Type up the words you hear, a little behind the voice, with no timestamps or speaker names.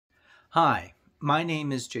Hi, my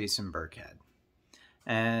name is Jason Burkhead,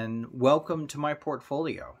 and welcome to my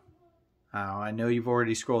portfolio. I know you've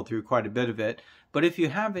already scrolled through quite a bit of it, but if you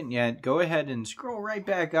haven't yet, go ahead and scroll right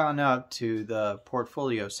back on up to the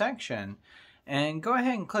portfolio section and go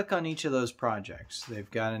ahead and click on each of those projects.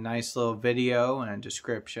 They've got a nice little video and a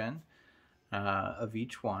description of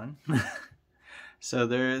each one. So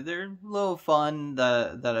they're a little fun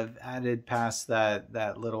that I've added past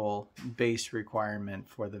that little base requirement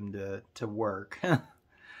for them to work. So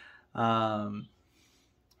a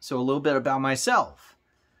little bit about myself.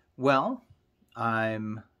 Well,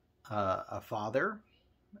 I'm a father.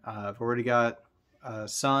 I've already got a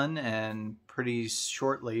son, and pretty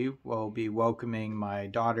shortly we'll be welcoming my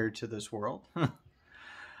daughter to this world.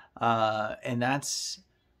 And that's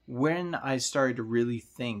when I started to really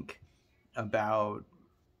think about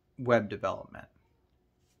web development.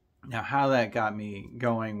 Now, how that got me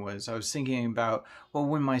going was I was thinking about, well,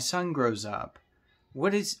 when my son grows up,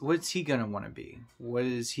 what's he going to want to be? What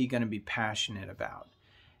is he going to be passionate about?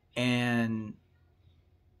 And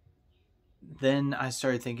then I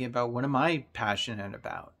started thinking about, what am I passionate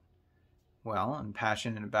about? Well, I'm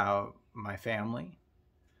passionate about my family.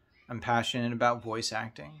 I'm passionate about voice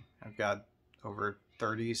acting. I've got over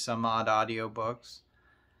 30 some odd audiobooks.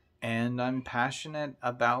 And I'm passionate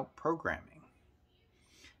about programming.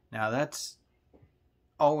 Now, that's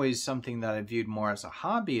always something that I viewed more as a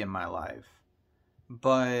hobby in my life.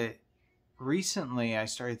 But recently I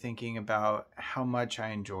started thinking about how much I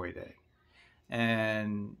enjoyed it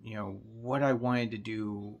and, what I wanted to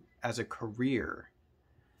do as a career.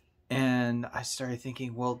 And I started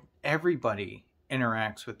thinking, well, everybody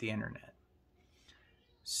interacts with the internet.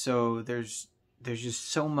 So there's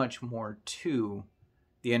just so much more to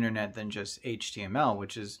the internet than just HTML,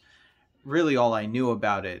 which is really all I knew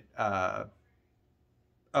about it up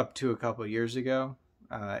to a couple of years ago.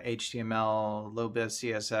 HTML, a little bit of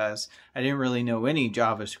CSS. I didn't really know any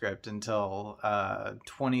JavaScript until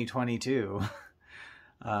 2022.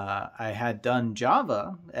 I had done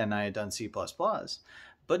Java and I had done C++,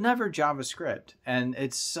 but never JavaScript. And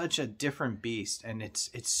it's such a different beast, and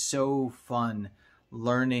it's so fun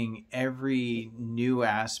learning every new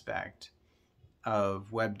aspect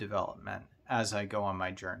of web development as I go on my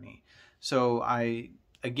journey. So I,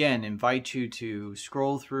 again, invite you to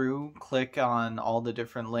scroll through, click on all the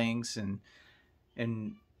different links,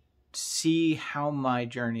 and see how my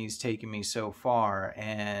journey's taken me so far,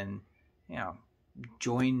 and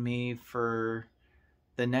join me for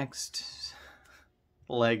the next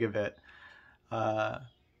leg of it. I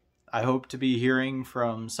hope to be hearing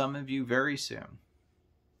from some of you very soon.